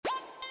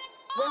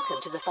Welcome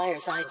to the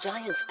Fireside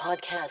Giants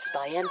podcast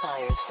by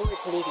Empire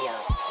Sports Media.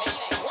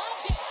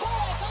 Loves it,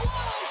 balls alone,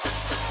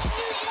 touchdown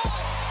New York!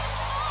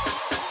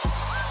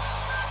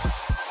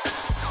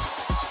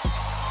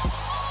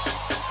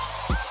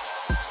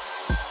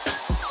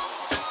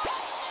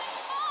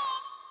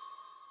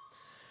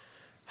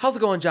 How's it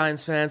going,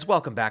 Giants fans?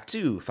 Welcome back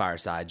to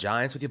Fireside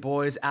Giants with your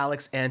boys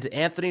Alex and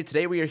Anthony.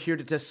 Today we are here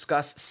to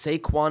discuss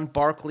Saquon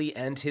Barkley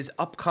and his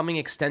upcoming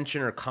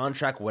extension or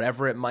contract,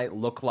 whatever it might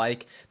look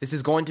like. This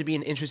is going to be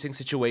an interesting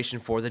situation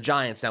for the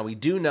Giants. Now, we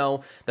do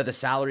know that the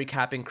salary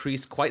cap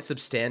increased quite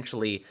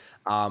substantially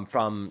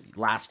from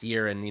last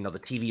year, and the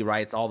TV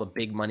rights, all the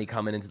big money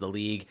coming into the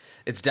league.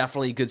 It's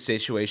definitely a good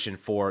situation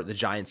for the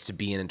Giants to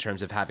be in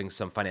terms of having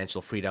some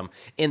financial freedom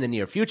in the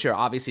near future.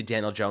 Obviously,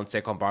 Daniel Jones,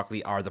 Saquon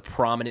Barkley are the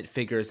prominent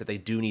figures that they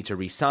do need to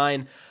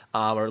re-sign,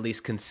 or at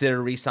least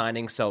consider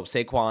re-signing. So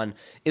Saquon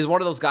is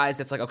one of those guys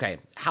that's like, okay,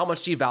 how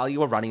much do you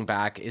value a running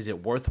back? Is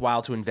it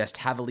worthwhile to invest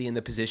heavily in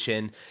the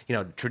position?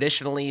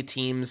 Traditionally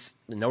teams,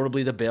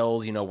 notably the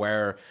Bills,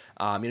 where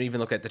even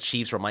look at the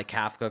Chiefs where Mike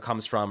Kafka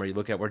comes from, or you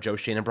look at where Joe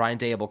Schoen and Brian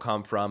Dable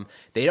come from.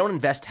 They don't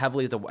invest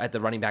heavily at the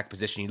running back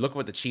position. You look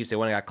at the Chiefs, they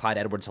went and got Clyde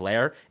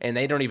Edwards-Helaire, and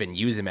they don't even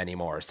use him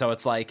anymore. So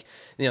it's like,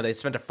 they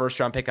spent a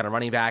first-round pick on a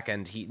running back,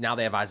 and now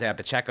they have Isaiah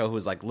Pacheco,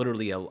 who's like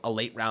literally a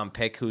late-round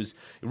pick who's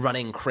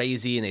running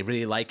crazy, and they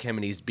really like him,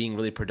 and he's being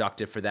really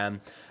productive for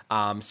them.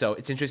 So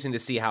it's interesting to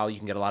see how you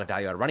can get a lot of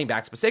value out of running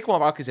backs. But Saquon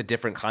Barkley is a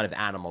different kind of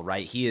animal,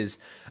 right? He is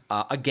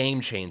a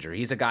game changer.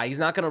 He's a guy, he's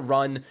not going to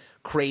run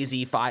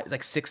crazy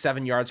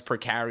 6-7 yards per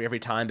carry every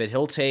time, but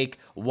he'll take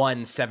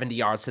 70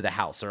 yards to the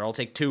house, or he'll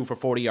take 2 for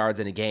 40 yards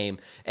in a game.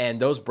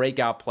 And those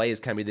breakout plays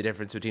can be the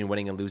difference between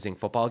winning and losing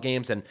football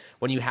games. And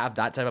when you have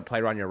that type of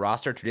player on your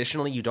roster,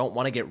 traditionally you don't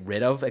want to get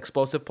rid of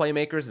explosive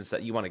playmakers.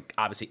 Instead, you want to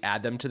obviously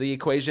add them to the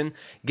equation.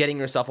 Getting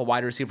yourself a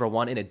wide receiver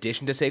one in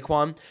addition to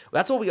Saquon,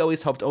 that's what we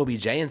always hoped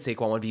OBJ and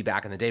Saquon would be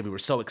back in the day. We were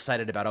so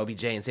excited about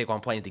OBJ and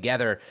Saquon playing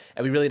together,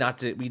 and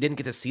we didn't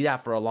get to see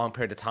that for a long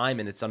period of time,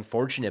 and it's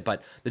unfortunate.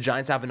 But the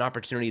Giants have an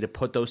opportunity to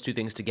put those two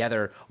things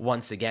together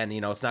once again.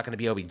 It's not going to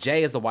be OBJ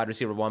as the wide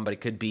receiver one, but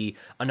it could be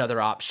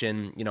another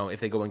option, if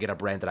they go and get a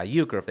Brandon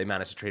Ayuk, or if they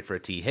manage to trade for a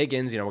T.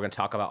 Higgins. We're going to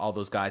talk about all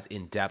those guys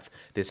in depth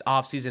this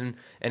offseason,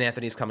 and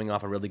Anthony's coming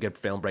off a really good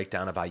film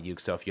breakdown of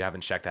Ayuk, so if you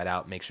haven't checked that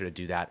out, make sure to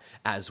do that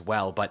as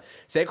well. But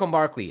Saquon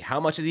Barkley,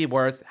 how much is he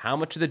worth? How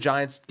much do the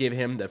Giants give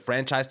him? The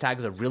franchise tag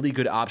is a really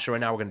good option right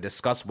now. We're going to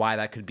discuss why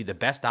that could be the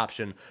best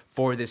option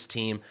for this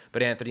team.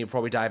 But Anthony,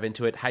 before we dive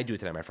into it, how you do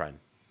today, my friend?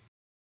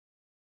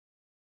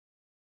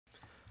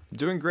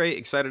 Doing great.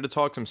 Excited to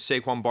talk some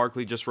Saquon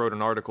Barkley. Just wrote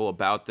an article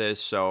about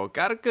this, so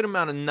got a good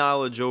amount of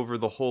knowledge over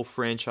the whole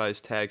franchise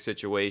tag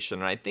situation.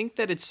 And I think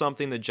that it's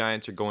something the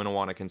Giants are going to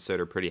want to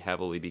consider pretty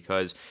heavily,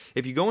 because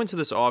if you go into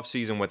this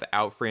offseason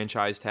without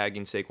franchise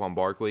tagging Saquon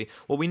Barkley,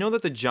 well, we know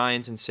that the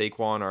Giants and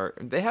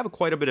Saquon they have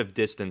quite a bit of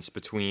distance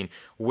between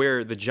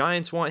where the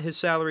Giants want his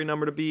salary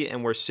number to be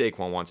and where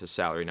Saquon wants his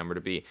salary number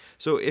to be.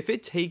 So if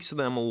it takes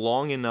them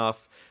long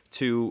enough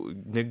to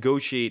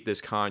negotiate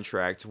this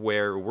contract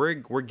where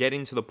we're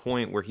getting to the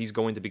point where he's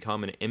going to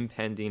become an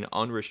impending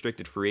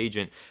unrestricted free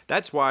agent,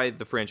 that's why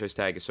the franchise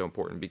tag is so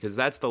important, because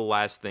that's the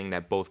last thing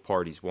that both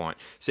parties want.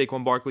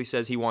 Saquon Barkley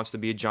says he wants to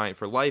be a Giant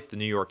for life. The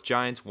New York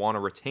Giants want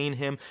to retain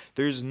him.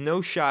 There's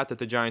no shot that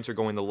the Giants are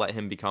going to let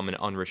him become an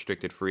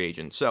unrestricted free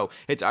agent. So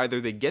it's either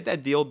they get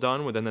that deal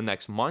done within the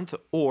next month,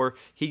 or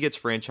he gets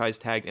franchise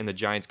tagged and the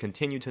Giants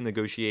continue to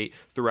negotiate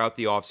throughout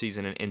the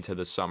offseason and into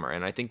the summer.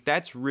 And I think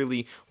that's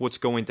really what's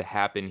going to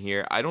happen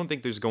here. I don't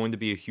think there's going to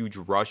be a huge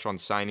rush on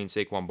signing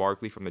Saquon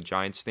Barkley from the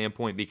Giants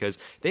standpoint, because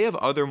they have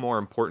other more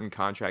important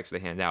contracts to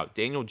hand out.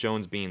 Daniel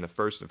Jones being the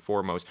first and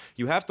foremost.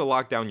 You have to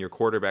lock down your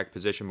quarterback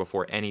position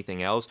before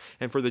anything else.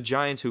 And for the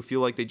Giants, who feel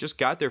like they just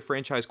got their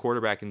franchise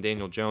quarterback in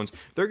Daniel Jones,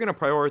 they're going to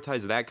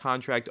prioritize that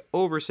contract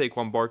over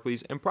Saquon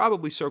Barkley's and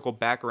probably circle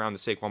back around to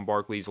Saquon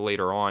Barkley's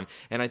later on.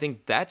 And I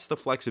think that's the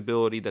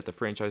flexibility that the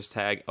franchise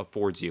tag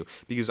affords you,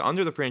 because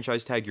under the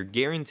franchise tag, you're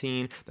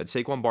guaranteeing that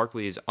Saquon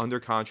Barkley is under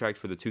contract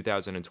for the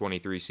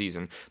 2023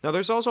 season. Now,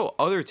 there's also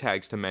other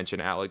tags to mention,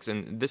 Alex,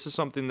 and this is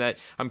something that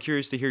I'm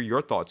curious to hear your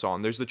thoughts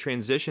on. There's the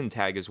transition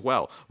tag as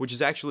well, which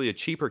is actually a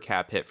cheaper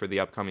cap hit for the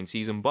upcoming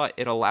season, but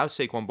it allows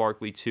Saquon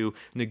Barkley to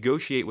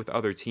negotiate with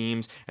other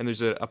teams, and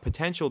there's a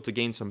potential to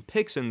gain some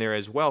picks in there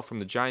as well from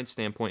the Giants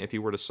standpoint if he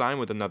were to sign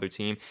with another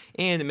team,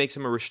 and it makes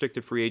him a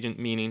restricted free agent,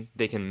 meaning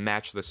they can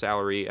match the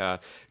salary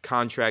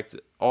contract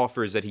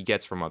offers that he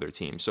gets from other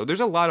teams. So there's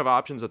a lot of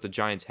options that the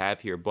Giants have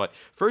here, but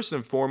first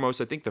and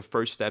foremost, I think the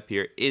first step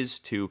here is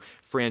to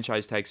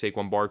franchise tag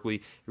Saquon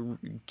Barkley,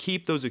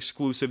 keep those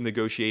exclusive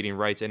negotiating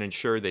rights, and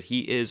ensure that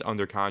he is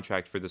under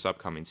contract for this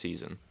upcoming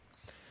season.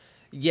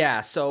 Yeah,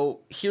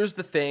 so here's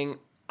the thing.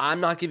 I'm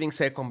not giving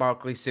Saquon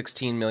Barkley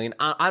 $16 million.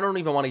 I don't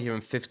even want to give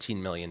him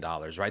 $15 million,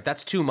 right?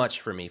 That's too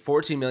much for me.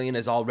 $14 million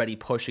is already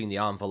pushing the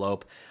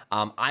envelope.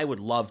 I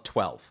would love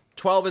 12.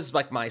 12 is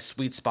like my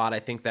sweet spot. I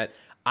think that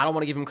I don't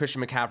want to give him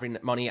Christian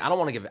McCaffrey money. I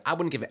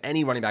wouldn't give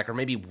any running back, or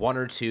maybe one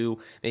or two,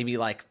 maybe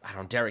like, I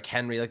don't know, Derrick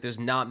Henry. Like, there's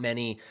not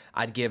many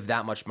I'd give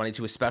that much money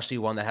to, especially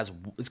one that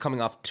is coming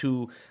off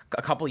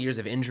a couple of years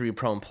of injury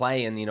prone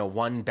play and,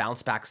 one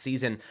bounce back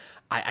season.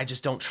 I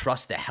just don't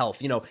trust the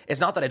health.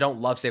 It's not that I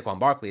don't love Saquon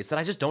Barkley. It's that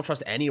I just don't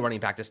trust any running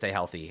back to stay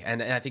healthy.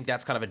 And I think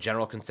that's kind of a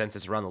general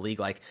consensus around the league.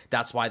 Like,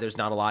 that's why there's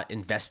not a lot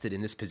invested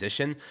in this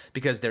position,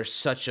 because it's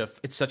such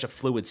a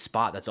fluid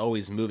spot that's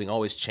always moving,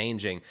 always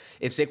changing.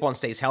 If Saquon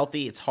stays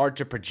healthy, it's hard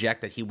to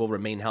project that he will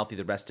remain healthy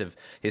the rest of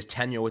his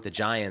tenure with the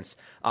Giants.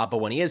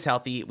 But when he is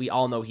healthy, we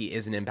all know he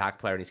is an impact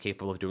player and he's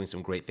capable of doing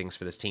some great things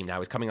for this team. Now,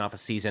 he's coming off a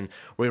season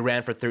where he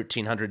ran for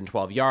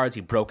 1,312 yards.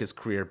 He broke his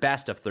career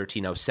best of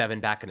 1,307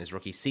 back in his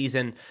rookie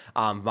season.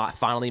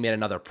 Finally made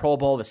another Pro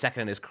Bowl, the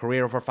second in his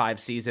career over 5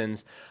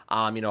 seasons.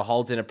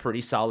 Holds in a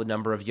pretty solid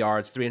number of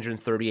yards,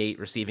 338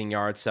 receiving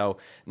yards. So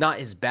not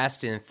his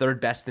best, and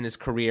third best in his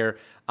career.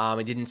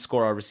 He didn't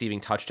score a receiving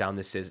touchdown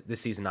this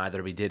season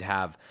either. We did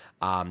have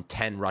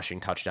 10 rushing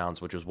touchdowns,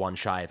 which was one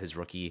shy of his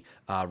rookie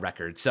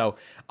record. So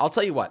I'll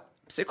tell you what.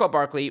 Saquon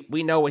Barkley,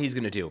 we know what he's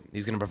going to do.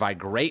 He's going to provide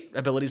great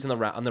abilities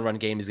on the run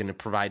game. He's going to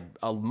provide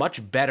a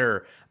much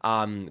better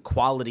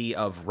quality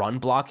of run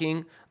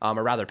blocking,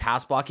 or rather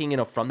pass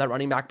blocking, from that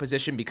running back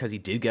position, because he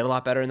did get a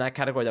lot better in that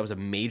category. That was a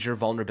major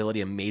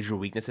vulnerability, a major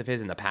weakness of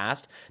his in the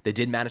past. They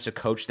did manage to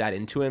coach that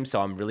into him, so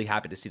I'm really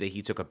happy to see that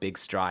he took a big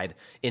stride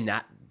in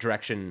that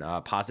direction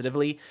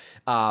positively.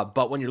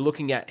 But when you're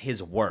looking at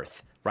his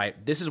worth,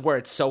 right, this is where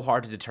it's so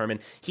hard to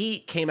determine. He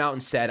came out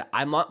and said,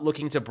 I'm not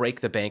looking to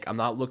break the bank. I'm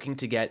not looking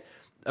to get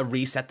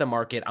reset the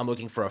market. I'm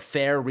looking for a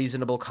fair,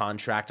 reasonable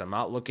contract. I'm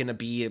not looking to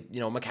be,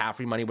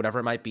 McCaffrey money, whatever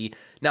it might be.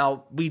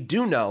 Now, we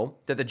do know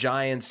that the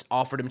Giants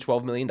offered him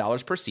 $12 million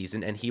per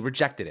season, and he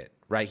rejected it,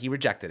 right? He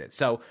rejected it.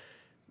 So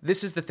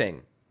this is the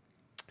thing.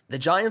 The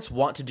Giants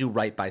want to do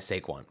right by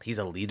Saquon. He's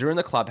a leader in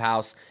the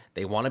clubhouse.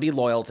 They want to be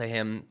loyal to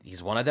him.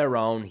 He's one of their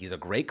own. He's a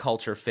great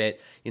culture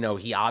fit.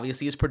 He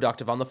obviously is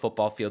productive on the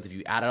football field. If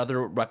you add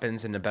other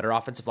weapons and a better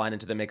offensive line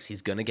into the mix,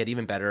 he's going to get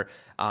even better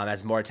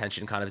as more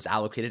attention kind of is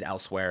allocated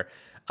elsewhere.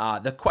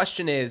 The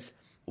question is,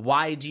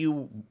 why do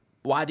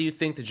you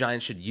think the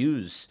Giants should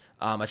use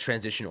a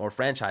transition or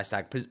franchise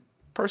tag?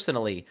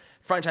 Personally,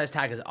 franchise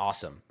tag is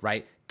awesome,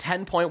 right?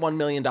 $10.1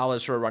 million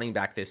for a running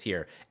back this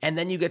year. And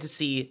then you get to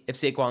see if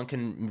Saquon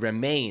can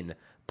remain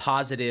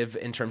positive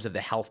in terms of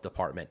the health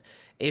department.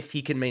 If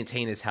he can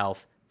maintain his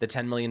health, the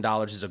 $10 million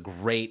is a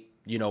great,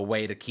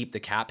 way to keep the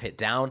cap hit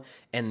down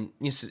and,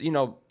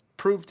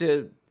 prove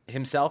to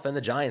himself and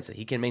the Giants that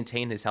he can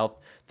maintain his health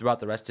throughout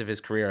the rest of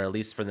his career, at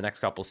least for the next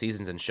couple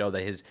seasons, and show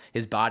that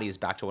his body is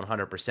back to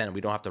 100%. And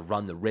we don't have to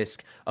run the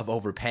risk of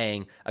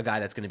overpaying a guy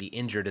that's going to be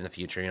injured in the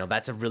future.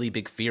 That's a really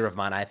big fear of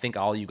mine. I think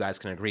all you guys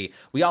can agree.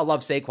 We all love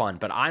Saquon,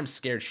 but I'm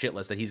scared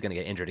shitless that he's going to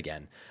get injured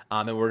again.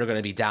 And we're going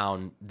to be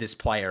down this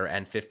player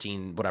and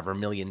 $15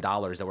 million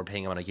that we're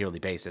paying him on a yearly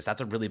basis. That's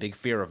a really big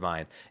fear of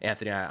mine,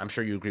 Anthony. I'm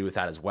sure you agree with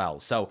that as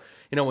well. So,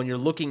 when you're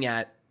looking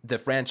at the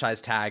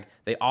franchise tag,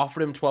 they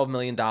offered him $12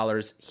 million.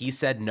 He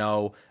said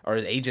no, or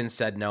his agent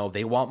said no.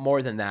 They want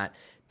more than that.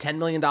 $10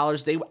 million,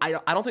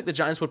 I don't think the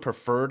Giants would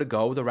prefer to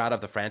go the route of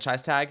the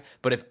franchise tag,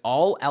 but if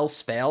all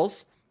else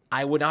fails,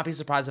 I would not be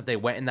surprised if they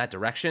went in that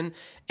direction.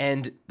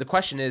 And the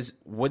question is,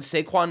 would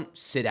Saquon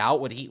sit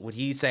out? Would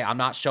he say, I'm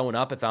not showing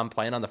up if I'm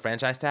playing on the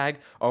franchise tag?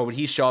 Or would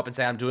he show up and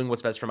say, I'm doing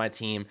what's best for my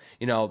team,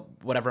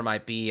 whatever it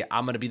might be.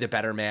 I'm going to be the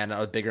better man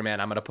or the bigger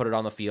man. I'm going to put it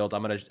on the field.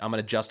 I'm going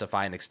to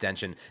justify an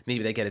extension.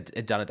 Maybe they get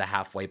it done at the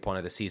halfway point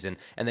of the season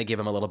and they give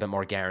him a little bit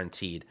more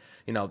guaranteed.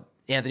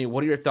 Anthony,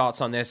 what are your thoughts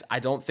on this? I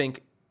don't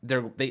think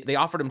they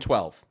offered him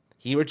 12.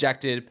 He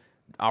rejected.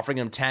 Offering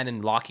him 10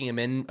 and locking him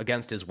in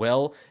against his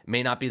will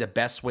may not be the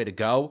best way to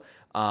go,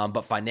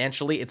 but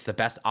financially, it's the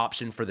best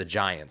option for the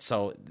Giants.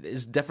 So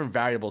there's different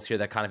variables here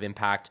that kind of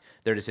impact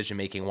their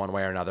decision-making one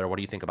way or another. What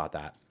do you think about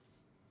that?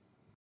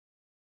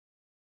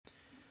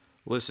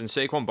 Listen,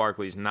 Saquon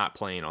Barkley's not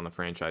playing on the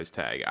franchise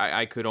tag.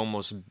 I could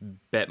almost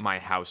bet my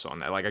house on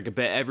that. Like, I could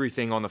bet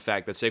everything on the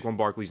fact that Saquon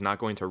Barkley's not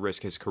going to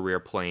risk his career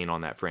playing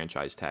on that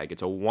franchise tag.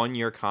 It's a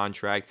one-year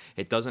contract.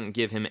 It doesn't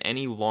give him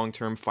any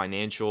long-term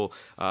financial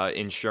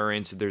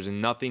insurance. There's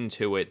nothing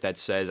to it that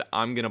says,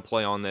 I'm going to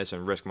play on this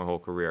and risk my whole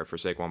career for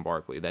Saquon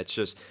Barkley. That's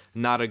just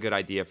not a good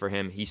idea for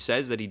him. He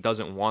says that he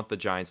doesn't want the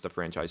Giants to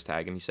franchise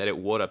tag him. He said it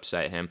would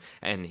upset him,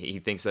 and he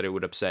thinks that it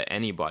would upset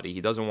anybody.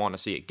 He doesn't want to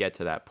see it get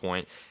to that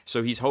point.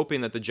 So he's hoping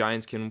that the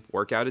Giants can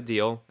work out a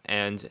deal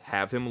and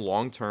have him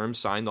long-term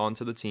signed on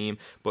to the team.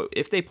 But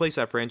if they place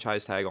that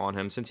franchise tag on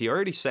him, since he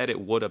already said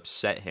it would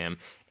upset him,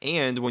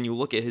 and when you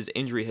look at his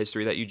injury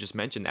history that you just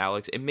mentioned,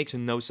 Alex, it makes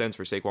no sense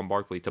for Saquon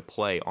Barkley to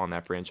play on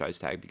that franchise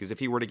tag, because if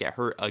he were to get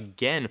hurt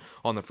again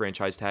on the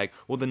franchise tag,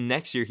 well, the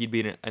next year he'd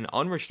be an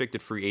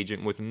unrestricted free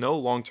agent with no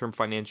long-term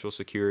financial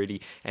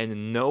security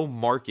and no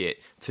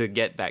market to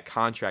get that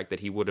contract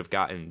that he would have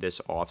gotten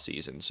this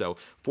offseason. So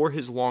for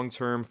his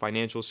long-term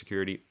financial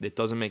security, it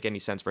doesn't make any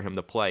sense for him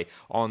to play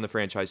on the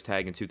franchise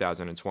tag in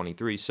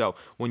 2023. So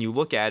when you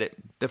look at it,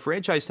 the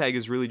franchise tag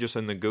is really just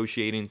a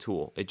negotiating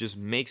tool. It just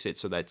makes it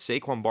so that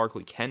Saquon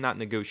Barkley cannot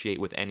negotiate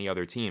with any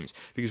other teams.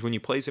 Because when you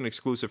place an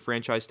exclusive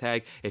franchise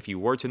tag, if you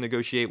were to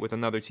negotiate with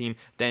another team,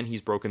 then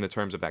he's broken the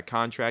terms of that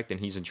contract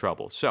and he's in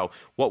trouble. So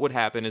what would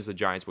happen is the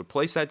Giants would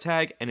place that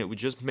tag, and it would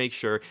just make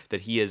sure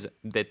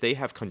that they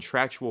have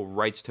contractual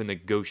rights to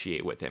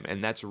negotiate with him.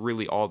 And that's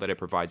really all that it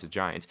provides the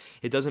Giants.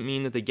 It doesn't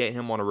mean that they get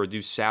him on a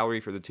reduced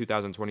salary for the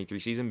 2023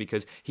 season,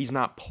 because he's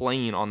not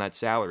playing on that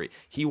salary.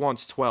 He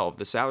wants 12.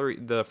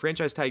 The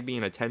franchise tag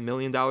being a $10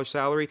 million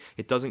salary,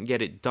 it doesn't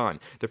get it done.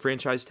 The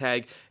franchise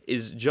tag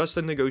is just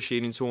a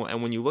negotiating tool,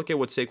 and when you look at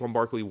what Saquon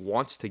Barkley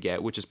wants to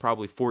get, which is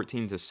probably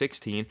 14 to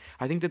 16,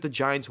 I think that the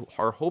Giants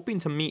are hoping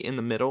to meet in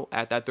the middle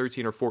at that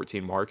 13 or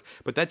 14 mark,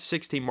 but that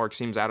 16 mark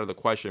seems out of the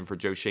question for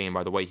Joe Schoen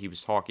by the way he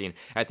was talking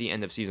at the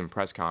end of season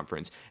press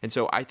conference. And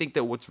so I think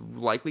that what's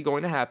likely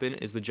going to happen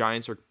is the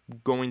Giants are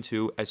going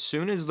to, as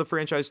soon as the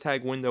franchise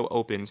tag window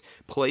opens,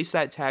 place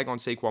that tag on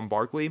Saquon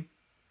Barkley.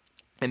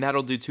 And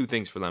that'll do two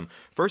things for them.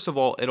 First of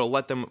all, it'll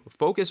let them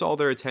focus all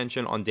their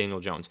attention on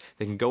Daniel Jones.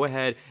 They can go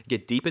ahead,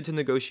 get deep into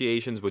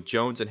negotiations with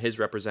Jones and his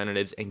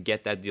representatives and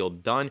get that deal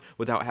done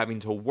without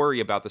having to worry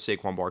about the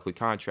Saquon Barkley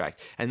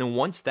contract. And then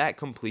once that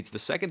completes, the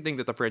second thing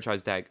that the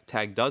franchise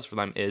tag does for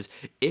them is,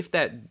 if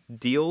that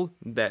deal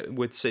that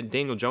with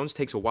Daniel Jones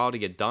takes a while to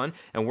get done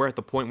and we're at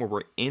the point where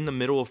we're in the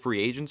middle of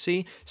free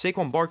agency,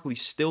 Saquon Barkley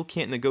still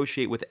can't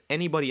negotiate with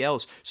anybody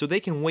else, so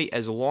they can wait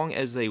as long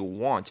as they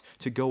want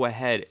to go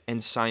ahead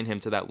and sign him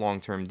to that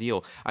long-term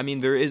deal. I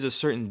mean, there is a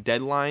certain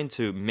deadline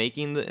to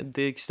making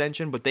the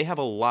extension, but they have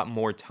a lot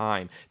more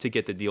time to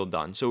get the deal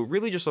done. So it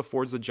really just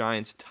affords the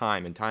Giants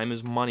time, and time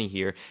is money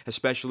here,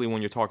 especially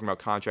when you're talking about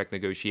contract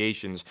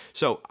negotiations.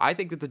 So I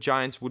think that the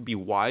Giants would be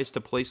wise to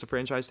place the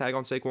franchise tag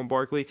on Saquon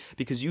Barkley,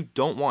 because you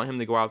don't want him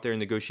to go out there and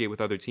negotiate with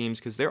other teams,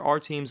 because there are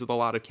teams with a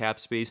lot of cap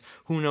space.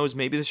 Who knows,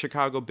 maybe the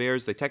Chicago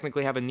Bears, they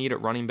technically have a need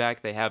at running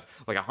back. They have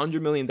like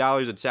 $100 million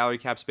at salary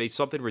cap space,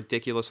 something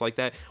ridiculous like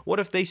that. What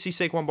if they see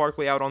Saquon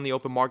Barkley out on the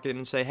open market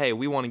and say, hey,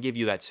 we want to give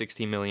you that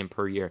 $16 million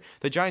per year?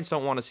 The Giants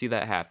don't want to see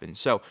that happen.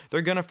 So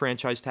they're going to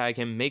franchise tag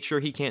him, make sure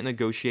he can't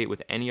negotiate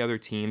with any other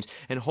teams,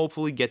 and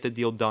hopefully get the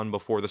deal done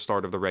before the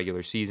start of the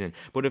regular season.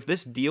 But if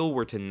this deal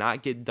were to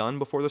not get done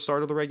before the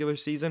start of the regular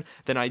season,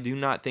 then I do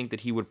not think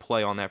that he would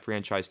play on that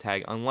franchise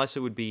tag, unless it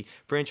would be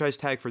franchise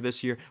tag for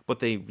this year, but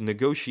they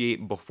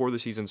negotiate before the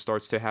season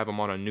starts to have him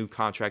on a new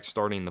contract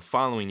starting the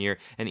following year.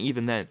 And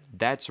even then,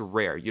 that's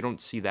rare. You don't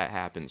see that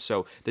happen.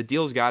 So the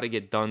deal's got to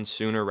get done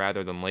sooner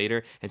rather than later,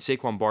 and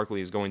Saquon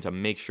Barkley is going to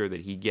make sure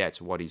that he gets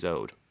what he's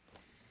owed.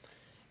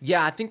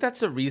 Yeah, I think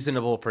that's a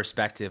reasonable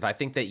perspective. I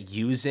think that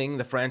using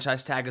the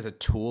franchise tag as a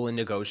tool in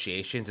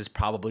negotiations is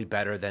probably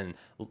better than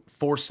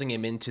forcing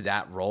him into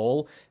that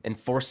role and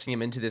forcing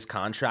him into this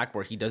contract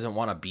where he doesn't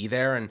want to be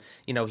there. And,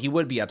 he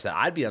would be upset.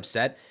 I'd be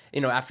upset,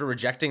 after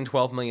rejecting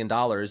 $12 million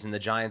and the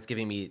Giants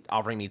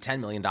offering me $10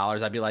 million,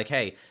 I'd be like,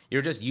 hey,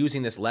 you're just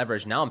using this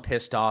leverage. Now I'm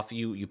pissed off.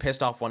 You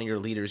pissed off one of your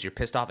leaders. You're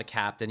pissed off a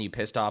captain. You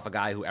pissed off a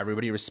guy who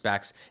everybody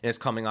respects and is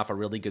coming off a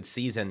really good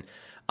season.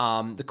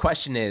 The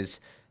question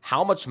is,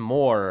 how much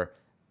more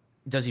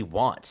does he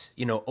want?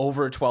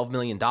 Over $12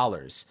 million.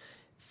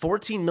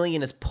 $14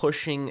 million is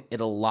pushing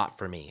it a lot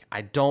for me.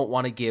 I don't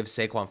want to give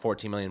Saquon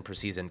 $14 million per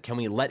season. Can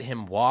we let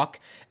him walk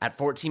at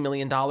 $14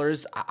 million?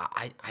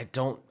 I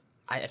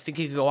think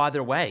it could go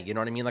either way. You know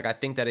what I mean? Like, I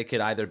think that it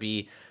could either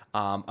be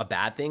a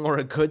bad thing or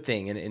a good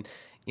thing. And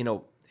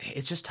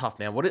it's just tough,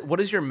 man. What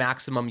is your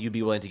maximum you'd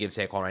be willing to give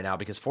Saquon right now?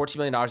 Because $14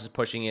 million is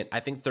pushing it. I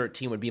think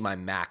 13 would be my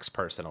max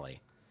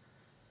personally.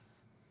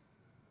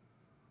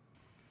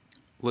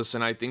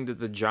 Listen, I think that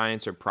the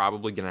Giants are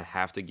probably going to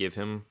have to give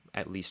him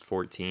at least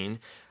 14.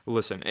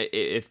 Listen,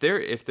 if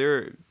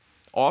they're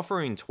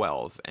offering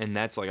 12 and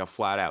that's like a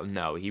flat out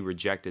no, he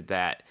rejected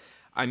that.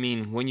 I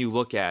mean, when you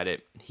look at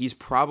it, he's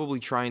probably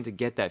trying to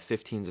get that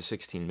 15 to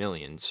 16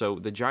 million. So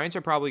the Giants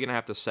are probably going to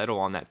have to settle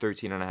on that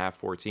 13 and a half,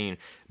 14.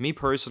 Me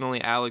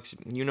personally, Alex,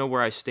 you know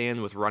where I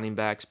stand with running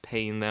backs,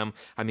 paying them.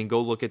 I mean,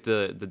 go look at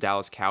the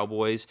Dallas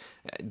Cowboys.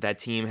 That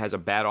team has a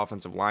bad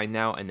offensive line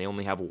now, and they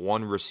only have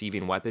one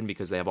receiving weapon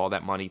because they have all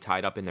that money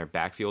tied up in their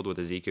backfield with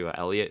Ezekiel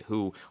Elliott,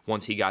 who,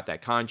 once he got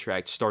that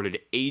contract, started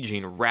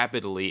aging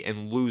rapidly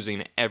and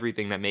losing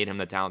everything that made him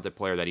the talented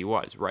player that he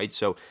was, right?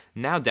 So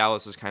now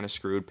Dallas is kind of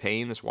screwed,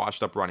 paying this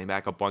washed-up running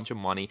back a bunch of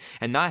money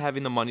and not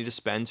having the money to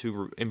spend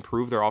to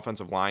improve their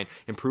offensive line,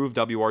 improve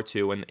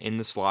WR2 and in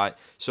the slot.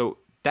 So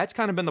that's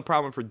kind of been the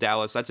problem for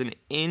Dallas. That's an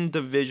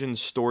in-division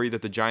story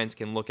that the Giants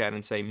can look at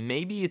and say,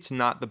 maybe it's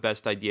not the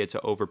best idea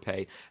to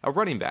overpay a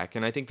running back.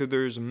 And I think that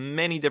there's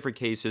many different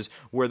cases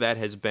where that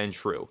has been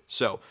true.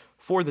 So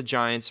for the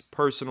Giants,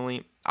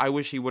 personally, I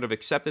wish he would have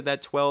accepted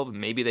that 12.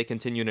 Maybe they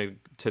continue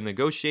to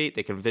negotiate.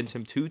 They convince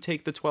him to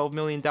take the $12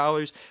 million.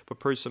 But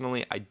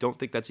personally, I don't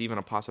think that's even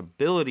a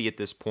possibility at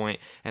this point.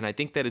 And I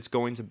think that it's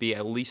going to be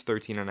at least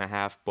 13 and a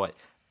half. But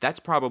That's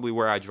probably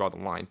where I draw the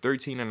line,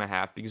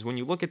 13.5, because when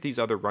you look at these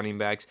other running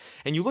backs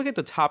and you look at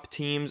the top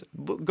teams,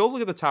 go look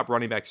at the top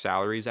running back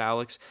salaries,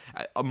 Alex.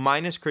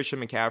 Minus Christian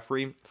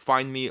McCaffrey,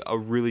 find me a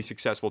really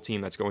successful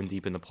team that's going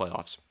deep in the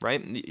playoffs,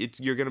 right?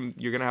 You're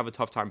gonna have a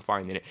tough time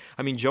finding it.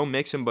 I mean, Joe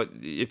Mixon, but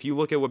if you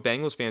look at what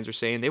Bengals fans are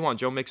saying, they want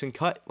Joe Mixon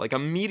cut like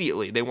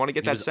immediately. They want to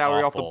get that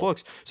salary off the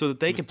books so that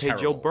they can pay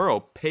Joe Burrow,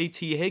 pay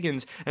T.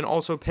 Higgins, and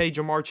also pay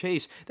Jamar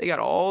Chase. They got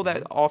all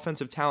that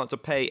offensive talent to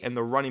pay, and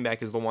the running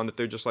back is the one that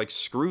they're just like,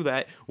 screw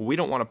that. We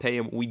don't want to pay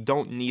him. We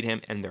don't need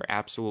him, and they're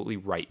absolutely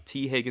right.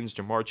 T. Higgins,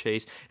 Jamar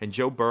Chase, and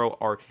Joe Burrow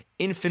are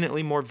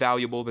infinitely more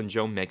valuable than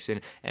Joe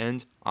Mixon.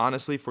 And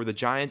honestly, for the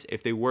Giants,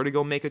 if they were to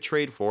go make a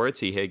trade for a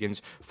T.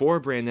 Higgins, for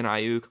a Brandon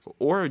Ayuk,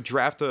 or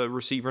draft a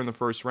receiver in the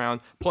first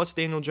round, plus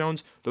Daniel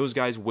Jones, those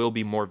guys will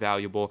be more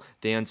valuable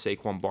than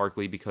Saquon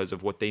Barkley because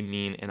of what they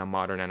mean in a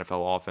modern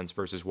NFL offense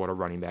versus what a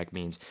running back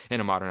means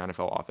in a modern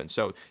NFL offense.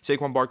 So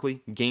Saquon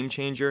Barkley, game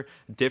changer,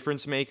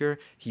 difference maker.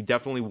 He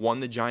definitely won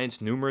the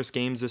Giants numerous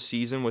games this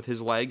season with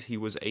his legs. He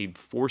was a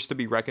force to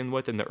be reckoned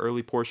with in the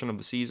early portion of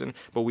the season,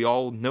 but we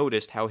all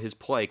noticed how his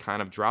play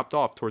kind of dropped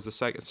off towards the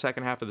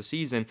second half of the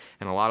season,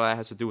 and a lot of that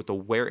has to do with the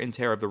wear and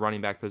tear of the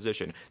running back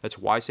position. That's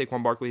why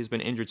Saquon Barkley has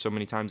been injured so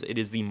many times. It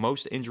is the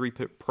most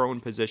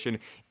injury-prone position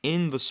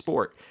in the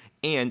sport,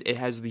 and it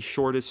has the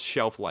shortest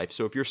shelf life.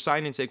 So if you're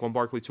signing Saquon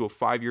Barkley to a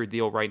 5-year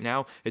deal right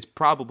now, it's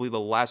probably the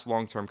last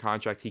long-term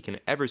contract he can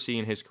ever see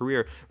in his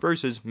career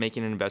versus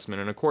making an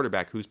investment in a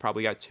quarterback who's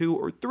probably got 2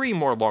 or 3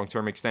 more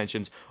long-term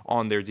extensions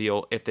on their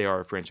deal if they are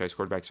a franchise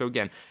quarterback. So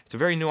again, it's a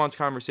very nuanced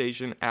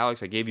conversation.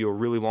 Alex, I gave you a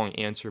really long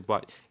answer,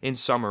 but in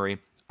summary,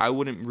 I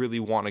wouldn't really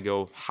want to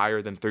go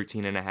higher than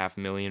 $13.5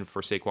 million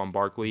for Saquon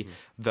Barkley,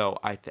 though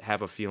I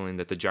have a feeling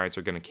that the Giants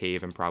are going to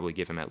cave and probably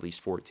give him at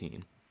least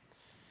 14.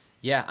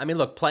 Yeah, I mean,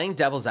 look, playing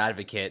devil's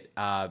advocate,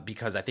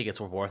 because I think it's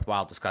a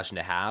worthwhile discussion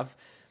to have,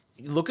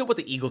 look at what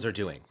the Eagles are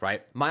doing,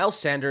 right? Miles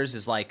Sanders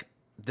is like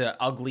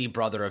the ugly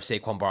brother of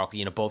Saquon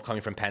Barkley, both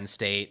coming from Penn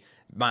State.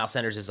 Miles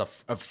Sanders is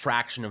a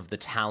fraction of the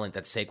talent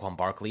that Saquon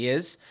Barkley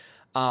is.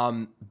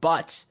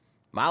 But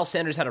Miles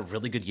Sanders had a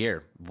really good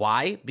year.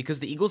 Why?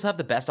 Because the Eagles have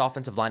the best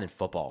offensive line in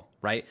football,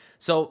 right?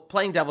 So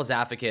playing devil's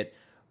advocate,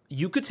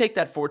 you could take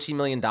that $14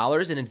 million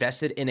and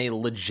invest it in a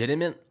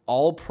legitimate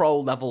all-pro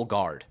level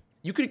guard.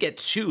 You could get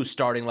 2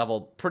 starting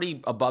level,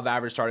 pretty above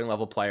average starting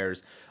level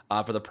players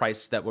for the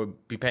price that we'll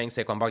be paying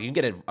Saquon Barkley. You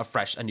can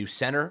get a new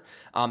center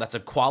that's a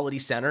quality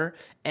center,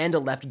 and a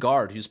left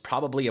guard who's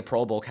probably a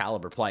Pro Bowl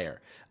caliber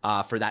player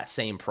for that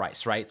same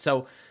price, right?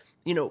 So,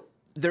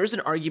 there's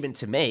an argument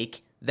to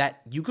make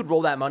that you could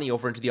roll that money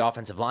over into the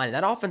offensive line, and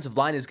that offensive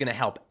line is going to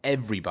help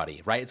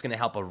everybody, right? It's going to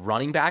help a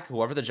running back,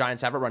 whoever the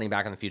Giants have a running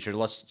back in the future.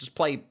 Let's just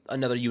play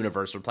another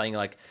universe. We're playing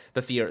like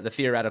the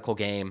theoretical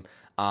game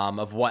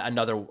of what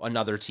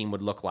another team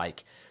would look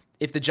like.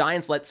 If the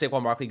Giants let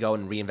Saquon Barkley go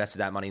and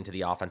reinvested that money into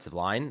the offensive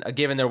line,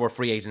 given there were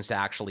free agents to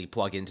actually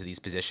plug into these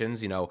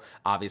positions,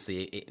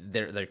 obviously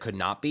there could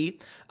not be,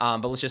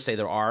 but let's just say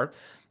there are.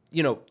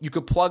 You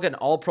could plug an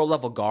all-pro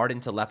level guard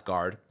into left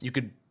guard. You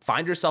could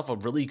find yourself a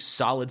really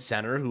solid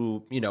center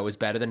who, is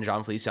better than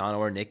John Feliciano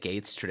or Nick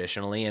Gates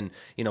traditionally and,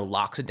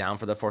 locks it down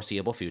for the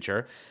foreseeable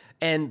future.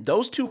 And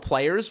those 2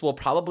 players will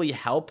probably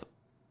help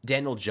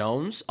Daniel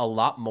Jones a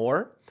lot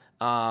more,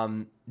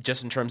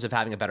 just in terms of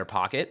having a better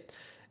pocket,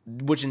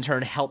 which in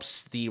turn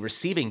helps the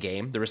receiving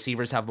game. The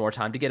receivers have more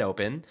time to get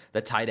open.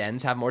 The tight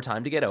ends have more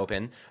time to get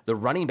open. The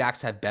running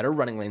backs have better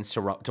running lanes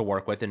to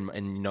work with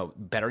and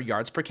better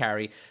yards per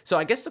carry. So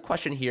I guess the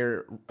question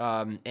here,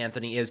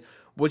 Anthony, is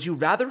would you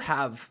rather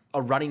have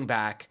a running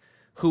back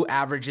who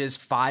averages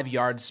 5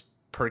 yards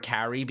per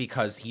carry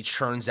because he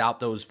churns out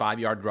those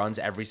 5-yard runs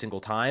every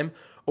single time?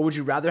 Or would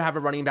you rather have a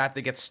running back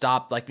that gets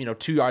stopped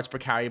 2 yards per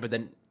carry but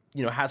then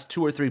has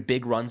 2 or 3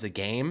 big runs a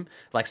game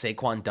like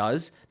Saquon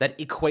does that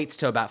equates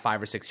to about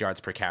 5 or 6 yards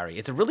per carry?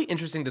 It's a really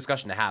interesting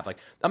discussion to have.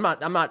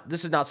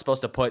 This is not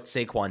supposed to put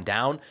Saquon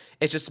down.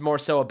 It's just more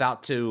so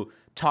about to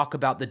talk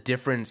about the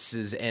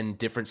differences and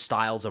different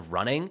styles of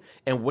running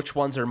and which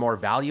ones are more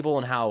valuable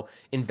and how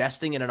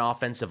investing in an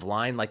offensive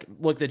line,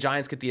 look, the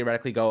Giants could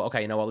theoretically go,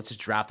 okay, let's just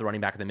draft the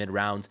running back in the mid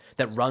rounds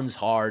that runs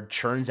hard,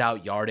 churns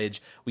out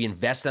yardage. We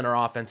invest in our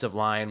offensive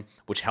line,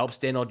 which helps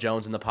Daniel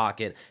Jones in the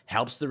pocket,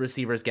 helps the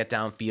receivers get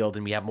downfield,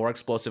 and we have more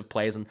explosive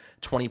plays and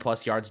 20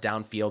 plus yards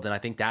downfield. And I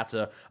think that's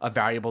a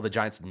variable the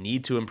Giants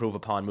need to improve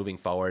upon moving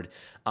forward.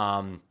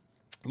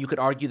 You could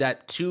argue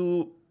that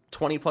 2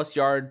 20-plus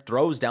yard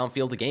throws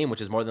downfield a game, which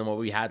is more than what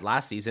we had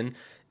last season,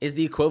 is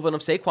the equivalent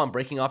of Saquon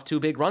breaking off 2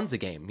 big runs a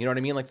game. You know what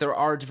I mean? There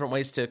are different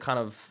ways to kind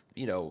of,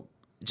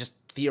 just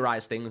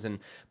theorize things and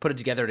put it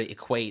together to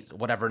equate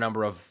whatever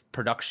number of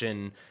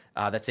production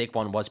that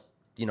Saquon was,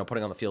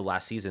 putting on the field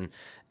last season.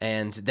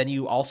 And then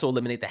you also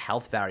eliminate the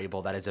health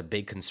variable that is a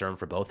big concern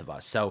for both of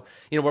us. So,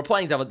 we're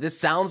playing devil. This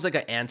sounds like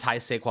an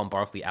anti-Saquon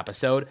Barkley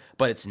episode,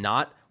 but it's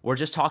not. We're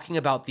just talking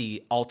about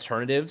the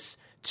alternatives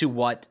to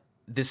what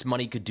this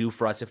money could do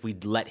for us if we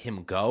let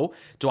him go.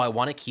 Do I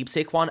want to keep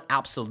Saquon?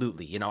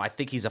 Absolutely. You know, I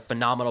think he's a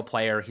phenomenal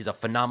player. He's a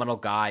phenomenal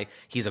guy.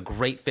 He's a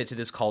great fit to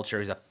this culture.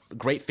 He's a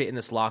great fit in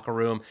this locker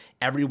room.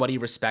 Everybody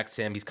respects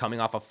him. He's coming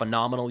off a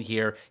phenomenal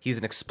year. He's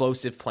an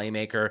explosive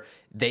playmaker.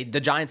 The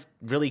Giants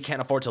really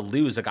can't afford to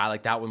lose a guy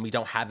like that when we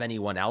don't have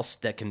anyone else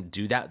that can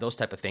do those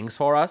type of things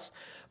for us.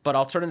 But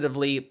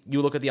alternatively,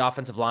 you look at the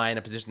offensive line,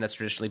 a position that's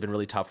traditionally been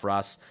really tough for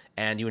us,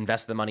 and you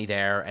invest the money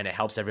there, and it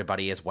helps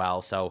everybody as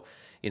well. So,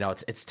 you know,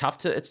 it's tough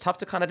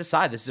to kind of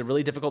decide. This is a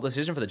really difficult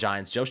decision for the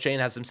Giants. Joe Schoen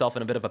has himself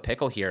in a bit of a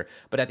pickle here,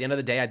 but at the end of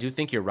the day, I do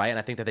think you're right, and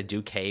I think that they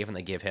do cave and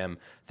they give him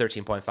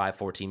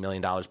 $13.5-14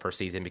 million per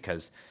season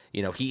because,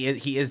 you know,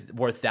 he is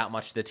worth that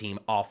much to the team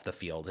off the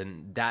field,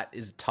 and that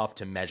is tough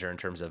to measure in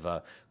terms of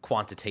a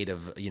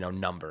quantitative, you know,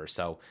 number.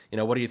 So, you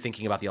know, what are you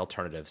thinking about the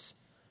alternatives?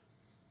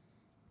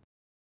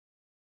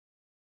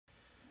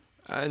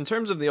 In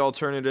terms of the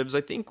alternatives,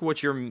 I think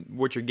what you're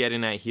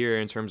getting at here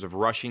in terms of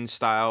rushing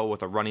style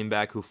with a running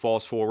back who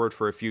falls forward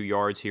for a few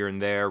yards here and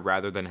there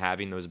rather than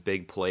having those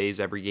big plays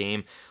every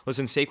game.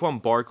 Listen,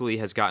 Saquon Barkley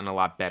has gotten a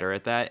lot better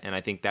at that, and I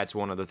think that's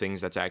one of the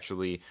things that's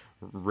actually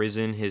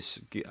risen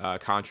his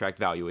contract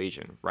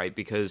valuation, right?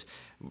 Because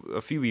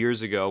a few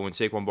years ago when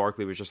Saquon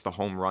Barkley was just the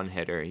home run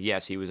hitter,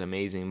 yes, he was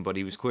amazing, but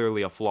he was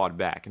clearly a flawed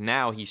back.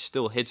 Now he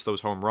still hits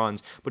those home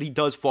runs, but he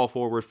does fall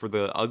forward for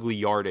the ugly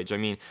yardage. I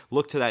mean,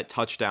 look to that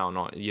touchdown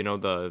on, you know,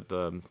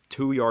 the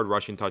 2-yard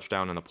rushing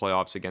touchdown in the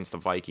playoffs against the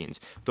Vikings.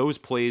 Those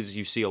plays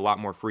you see a lot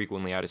more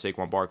frequently out of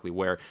Saquon Barkley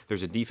where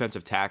there's a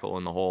defensive tackle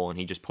in the hole and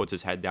he just puts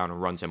his head down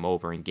and runs him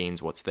over and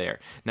gains what's there.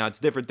 Now it's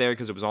different there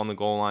because it was on the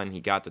goal line, he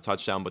got the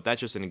touchdown, but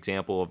that's just an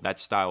example of that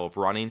style of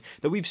running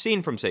that we've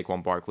seen from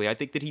Saquon Barkley. I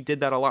think that he did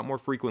that a lot more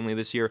frequently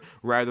this year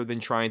rather than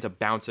trying to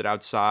bounce it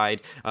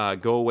outside,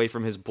 go away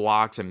from his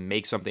blocks and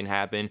make something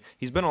happen.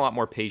 He's been a lot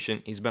more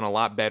patient. He's been a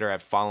lot better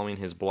at following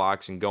his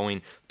blocks and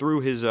going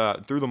through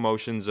the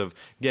motions of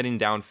getting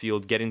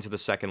downfield, getting to the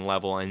second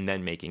level, and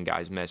then making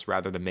guys miss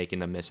rather than making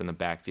them miss in the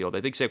backfield. I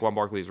think Saquon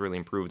Barkley has really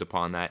improved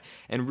upon that.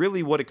 And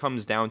really what it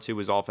comes down to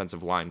is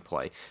offensive line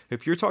play.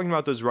 If you're talking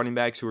about those running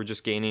backs who are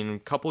just gaining a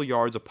couple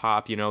yards a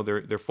pop, you know,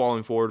 they're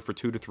falling forward for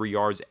 2 to 3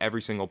 yards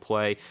every single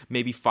play,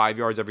 maybe 5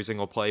 yards every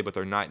single play, but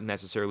they're not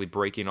necessarily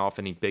breaking off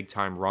any big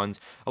time runs.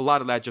 A lot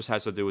of that just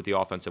has to do with the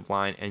offensive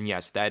line. And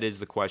yes, that is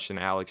the question,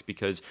 Alex,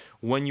 because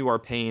when you are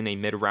paying a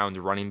mid-round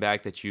running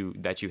back that you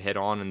hit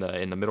on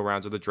in the middle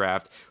rounds of the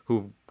draft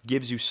who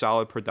gives you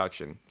solid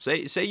production.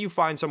 Say you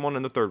find someone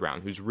in the 3rd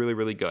round who's really,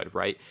 really good,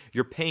 right?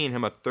 You're paying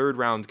him a 3rd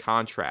round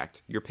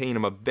contract. You're paying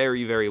him a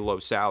very, very low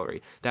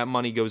salary. That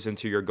money goes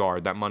into your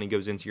guard. That money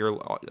goes into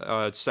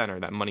your center.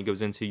 That money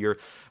goes into your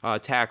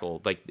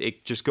tackle. Like,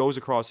 it just goes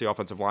across the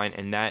offensive line,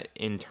 and that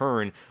in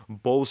turn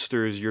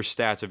bolsters your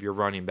stats of your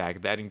running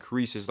back. That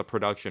increases the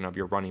production of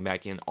your running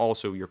back and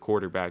also your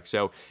quarterback.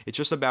 So it's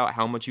just about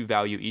how much you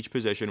value each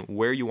position,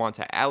 where you want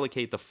to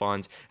allocate the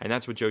funds, and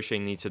that's what Joe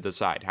Schoen needs to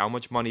decide. How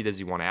much money does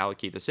he want to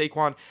allocate to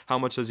Saquon? How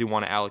much does he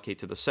want to allocate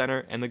to the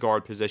center and the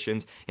guard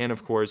positions? And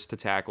of course to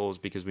tackles,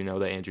 because we know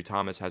that Andrew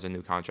Thomas has a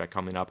new contract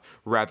coming up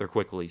rather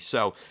quickly.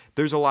 So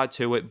there's a lot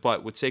to it,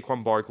 but with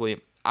Saquon Barkley,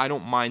 I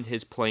don't mind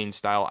his playing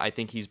style. I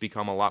think he's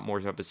become a lot more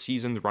of a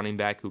seasoned running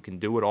back who can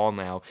do it all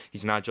now.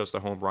 He's not just a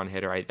home run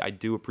hitter. I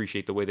do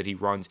appreciate the way that he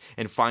runs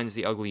and finds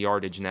the ugly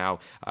yardage now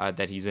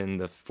that he's in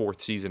the 4th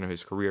season of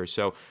his career.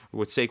 So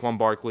with Saquon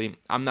Barkley,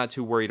 I'm not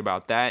too worried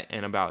about that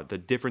and about the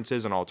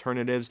differences and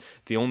alternatives.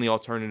 The only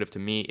alternative to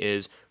me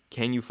is,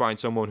 can you find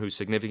someone who's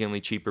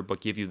significantly cheaper but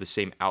give you the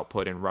same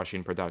output in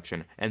rushing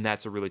production? And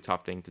that's a really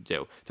tough thing to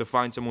do. To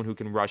find someone who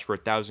can rush for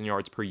 1,000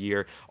 yards per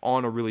year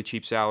on a really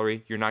cheap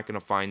salary, you're not going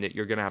to find it.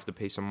 You're going to have to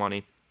pay some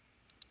money.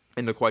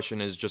 And the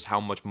question is just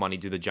how much money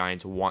do the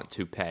Giants want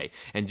to pay?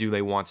 And do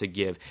they want to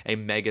give a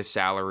mega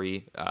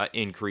salary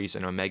increase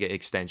and a mega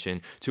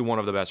extension to one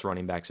of the best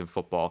running backs in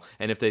football?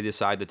 And if they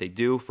decide that they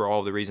do, for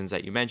all the reasons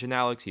that you mentioned,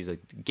 Alex, he's a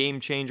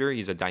game changer.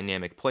 He's a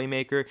dynamic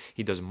playmaker.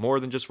 He does more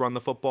than just run the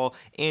football.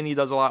 And he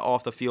does a lot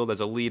off the field as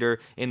a leader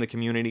in the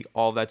community,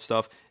 all that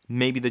stuff.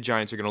 Maybe the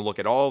Giants are going to look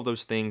at all of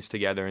those things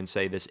together and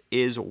say this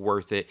is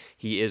worth it.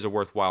 He is a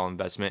worthwhile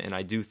investment. And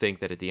I do think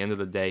that at the end of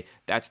the day,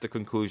 that's the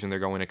conclusion they're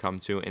going to come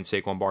to. And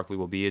Saquon Barkley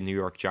will be a New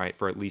York Giant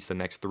for at least the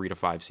next 3 to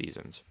 5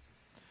 seasons.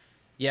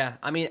 Yeah,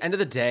 I mean, end of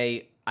the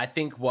day, I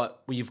think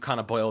what we've kind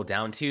of boiled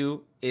down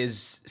to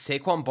is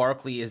Saquon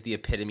Barkley is the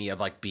epitome of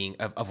like being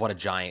of what a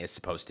Giant is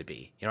supposed to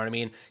be. You know what I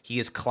mean? He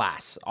is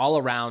class. All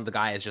around, the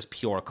guy is just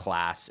pure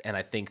class. And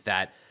I think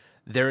that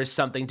there is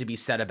something to be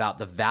said about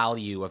the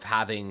value of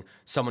having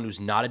someone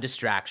who's not a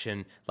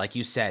distraction, like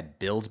you said,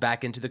 builds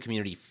back into the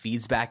community,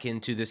 feeds back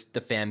into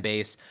the fan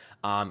base.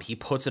 He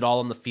puts it all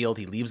on the field.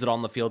 He leaves it all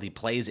on the field. He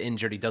plays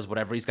injured. He does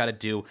whatever he's got to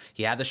do.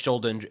 He had the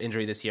shoulder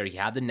injury this year. He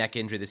had the neck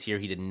injury this year.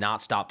 He did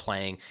not stop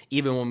playing,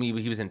 even when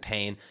he was in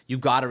pain. You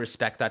got to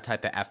respect that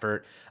type of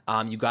effort.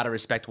 You got to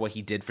respect what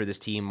he did for this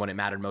team when it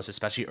mattered most,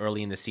 especially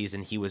early in the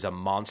season. He was a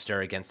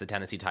monster against the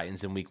Tennessee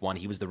Titans in week 1.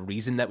 He was the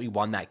reason that we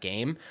won that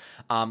game.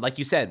 Like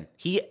you said,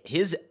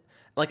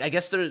 like, I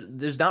guess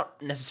there's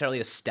not necessarily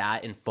a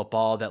stat in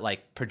football that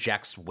like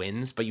projects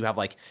wins, but you have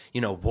like,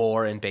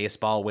 WAR in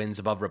baseball, wins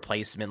above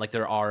replacement. Like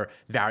there are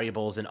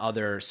variables in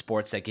other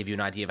sports that give you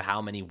an idea of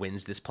how many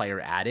wins this player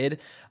added.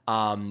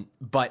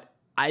 But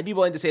I'd be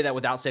willing to say that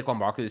without Saquon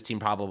Barkley, this team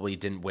probably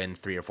didn't win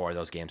 3 or 4 of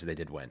those games that they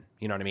did win.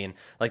 You know what I mean?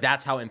 Like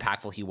that's how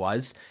impactful he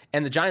was.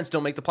 And the Giants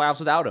don't make the playoffs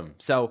without him.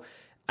 So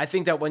I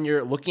think that when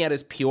you're looking at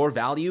his pure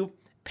value,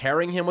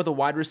 pairing him with a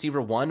wide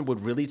receiver 1 would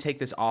really take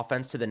this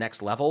offense to the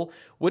next level,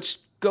 which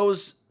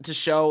goes to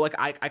show, like,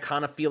 I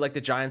kind of feel like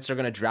the Giants are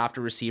going to draft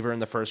a receiver in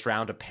the first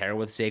round to pair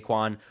with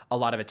Saquon. A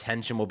lot of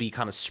attention will be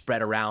kind of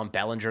spread around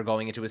Bellinger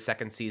going into his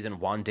second season,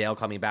 Wandale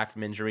coming back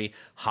from injury,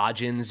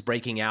 Hodgins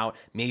breaking out.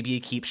 Maybe you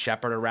keep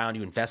Shepard around,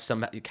 you invest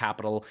some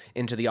capital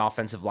into the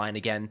offensive line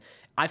again.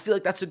 I feel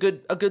like that's a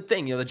good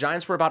thing. The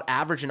Giants were about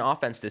average in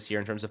offense this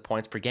year in terms of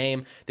points per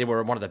game. They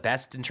were one of the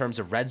best in terms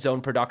of red zone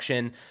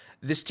production.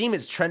 This team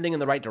is trending in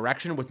the right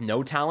direction with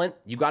no talent.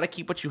 You got to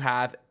keep what you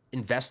have.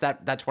 Invest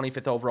that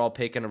 25th overall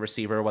pick in a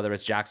receiver, whether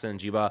it's Jackson and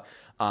Jiba.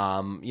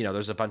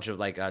 There's a bunch of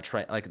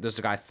there's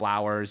a guy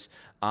Flowers.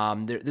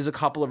 There's a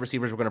couple of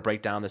receivers we're going to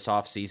break down this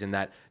offseason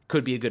that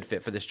could be a good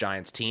fit for this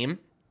Giants team.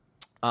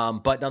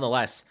 But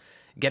nonetheless,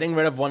 getting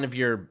rid of one of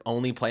your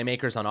only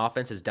playmakers on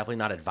offense is definitely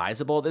not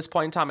advisable at this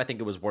point in time. I think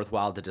it was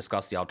worthwhile to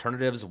discuss the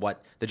alternatives,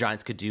 what the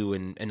Giants could do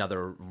in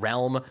another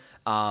realm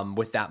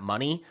with that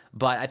money.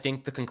 But I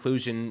think the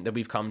conclusion that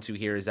we've come to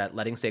here is that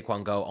letting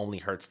Saquon go only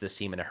hurts this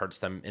team, and it hurts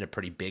them in a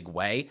pretty big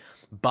way.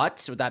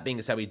 But with that being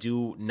said, we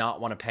do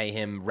not want to pay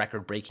him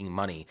record-breaking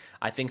money.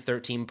 I think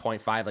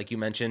 13.5, like you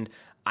mentioned,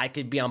 I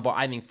could be on board.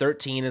 I mean,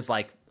 13 is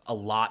like a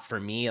lot for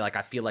me. Like,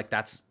 I feel like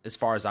that's as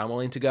far as I'm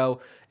willing to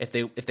go. If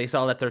they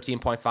sell it at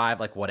 13.5,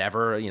 like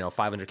whatever,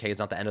 $500K is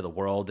not the end of the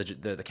world.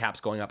 The cap's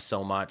going up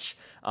so much.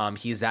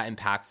 He's that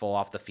impactful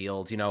off the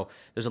field.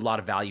 There's a lot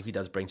of value he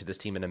does bring to this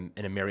team in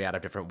a myriad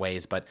of different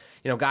ways. But,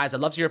 guys, I'd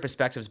love to hear your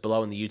perspectives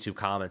below in the YouTube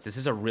comments. This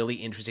is a really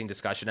interesting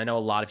discussion. I know a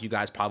lot of you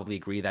guys probably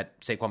agree that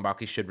Saquon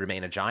Barkley should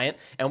remain a Giant,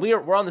 and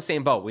we're on the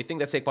same boat. We think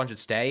that Saquon should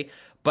stay,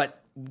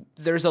 but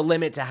there's a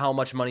limit to how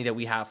much money that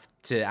we have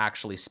to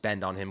actually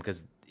spend on him,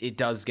 because it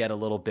does get a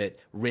little bit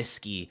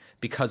risky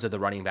because of the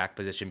running back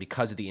position,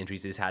 because of the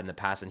injuries he's had in the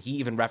past. And he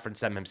even referenced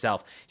them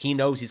himself. He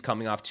knows he's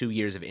coming off 2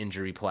 years of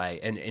injured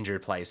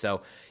play.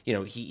 So,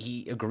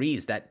 he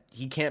agrees that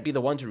he can't be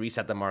the one to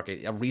reset the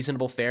market. A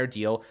reasonable, fair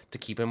deal to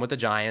keep him with the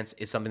Giants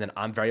is something that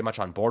I'm very much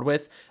on board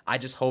with. I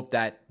just hope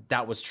that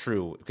was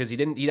true, because he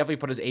definitely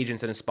put his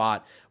agents in a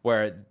spot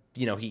where,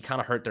 he kind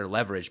of hurt their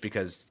leverage,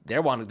 because they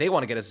want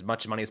to get as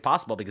much money as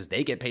possible, because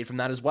they get paid from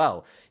that as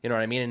well. You know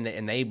what I mean?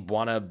 And they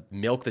want to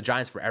milk the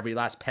Giants for every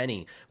last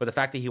penny. But the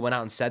fact that he went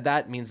out and said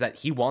that means that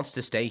he wants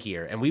to stay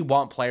here, and we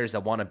want players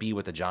that want to be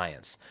with the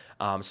Giants.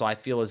 So I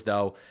feel as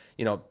though,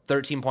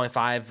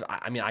 13.5,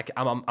 I mean,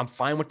 I'm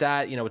fine with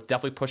that. It's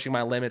definitely pushing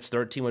my limits.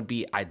 13 would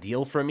be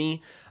ideal for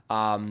me.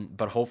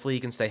 But hopefully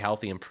he can stay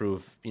healthy and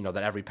prove,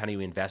 that every penny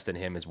we invest in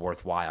him is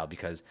worthwhile,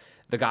 because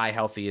the guy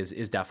healthy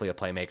is definitely a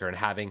playmaker, and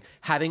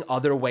having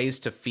other ways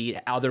to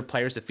feed other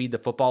players to feed the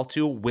football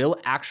to will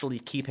actually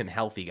keep him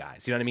healthy,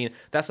 guys. You know what I mean?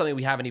 That's something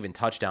we haven't even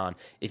touched on.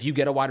 If you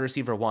get a wide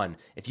receiver 1,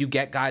 if you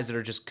get guys that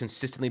are just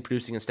consistently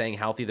producing and staying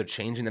healthy, they're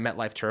changing the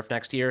MetLife turf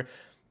next year,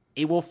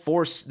 it will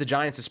force the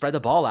Giants to spread the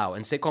ball out.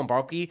 And Saquon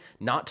Barkley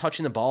not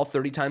touching the ball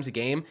 30 times a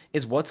game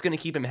is what's going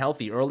to keep him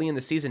healthy. Early in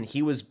the season,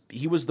 he was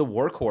the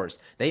workhorse.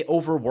 They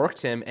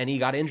overworked him, and he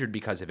got injured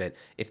because of it.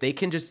 If they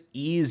can just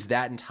ease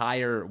that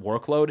entire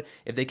workload,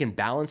 if they can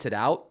balance it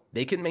out,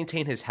 they can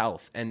maintain his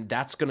health. And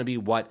that's going to be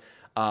what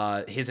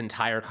his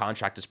entire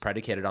contract is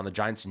predicated on. The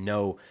Giants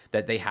know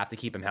that they have to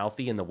keep him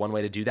healthy, and the one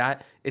way to do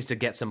that is to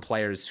get some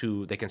players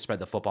who they can spread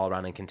the football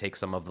around and can take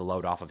some of the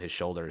load off of his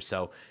shoulders.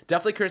 So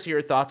definitely curious to hear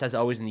your thoughts, as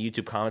always, in the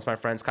YouTube comments, my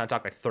friends. Kind of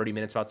talk like 30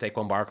 minutes about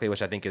Saquon Barkley,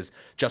 which I think is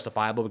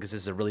justifiable, because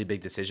this is a really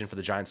big decision for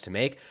the Giants to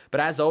make.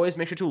 But as always,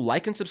 make sure to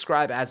like and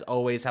subscribe. As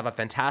always, have a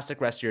fantastic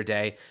rest of your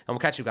day, and we'll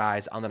catch you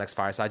guys on the next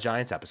Fireside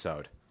Giants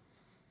episode.